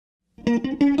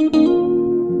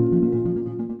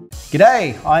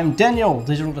G'day, I'm Daniel,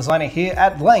 digital designer here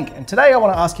at Blank, and today I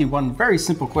want to ask you one very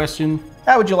simple question.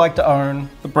 How would you like to own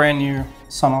the brand new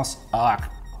Sonos Arc?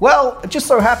 Well, it just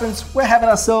so happens we're having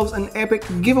ourselves an epic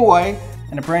giveaway,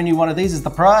 and a brand new one of these is the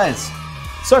prize.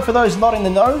 So for those not in the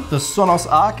know, the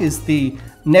Sonos Arc is the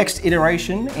next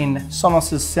iteration in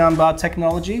Sonos's soundbar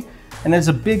technology, and there's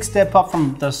a big step up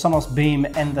from the Sonos Beam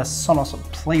and the Sonos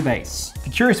Playbase. If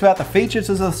you're curious about the features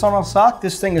of the Sonos Arc,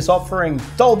 this thing is offering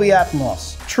Dolby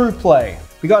Atmos, Trueplay.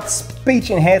 We got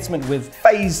speech enhancement with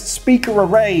phased speaker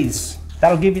arrays.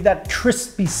 That'll give you that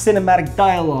crispy cinematic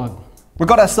dialogue. We've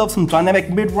got ourselves some dynamic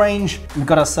mid-range. We've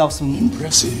got ourselves some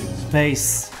impressive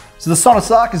bass. So the Sonos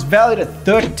Arc is valued at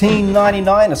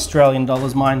 $13.99 Australian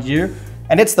dollars, mind you,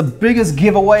 and it's the biggest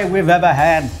giveaway we've ever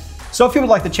had. So if you would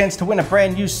like the chance to win a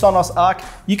brand new Sonos Arc,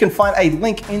 you can find a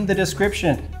link in the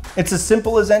description. It's as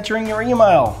simple as entering your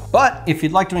email. But if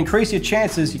you'd like to increase your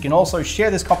chances, you can also share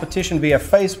this competition via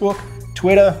Facebook,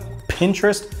 Twitter,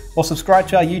 Pinterest, or subscribe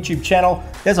to our YouTube channel.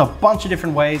 There's a bunch of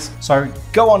different ways, so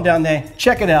go on down there,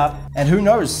 check it out, and who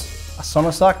knows, a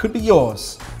Sonos Arc could be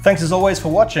yours. Thanks as always for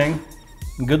watching,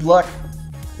 and good luck.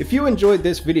 If you enjoyed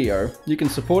this video, you can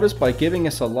support us by giving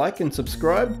us a like and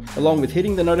subscribe, along with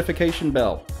hitting the notification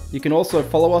bell. You can also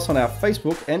follow us on our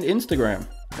Facebook and Instagram.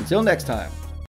 Until next time.